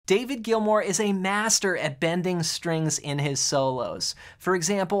David Gilmour is a master at bending strings in his solos. For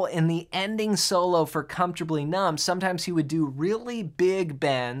example, in the ending solo for Comfortably Numb, sometimes he would do really big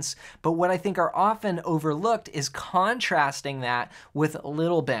bends, but what I think are often overlooked is contrasting that with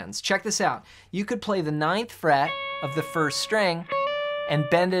little bends. Check this out. You could play the 9th fret of the 1st string and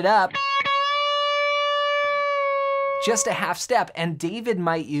bend it up just a half step, and David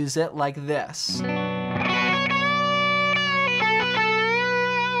might use it like this.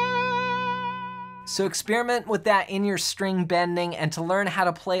 So experiment with that in your string bending, and to learn how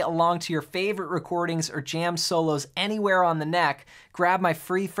to play along to your favorite recordings or jam solos anywhere on the neck, grab my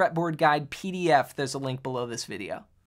free fretboard guide PDF. There's a link below this video.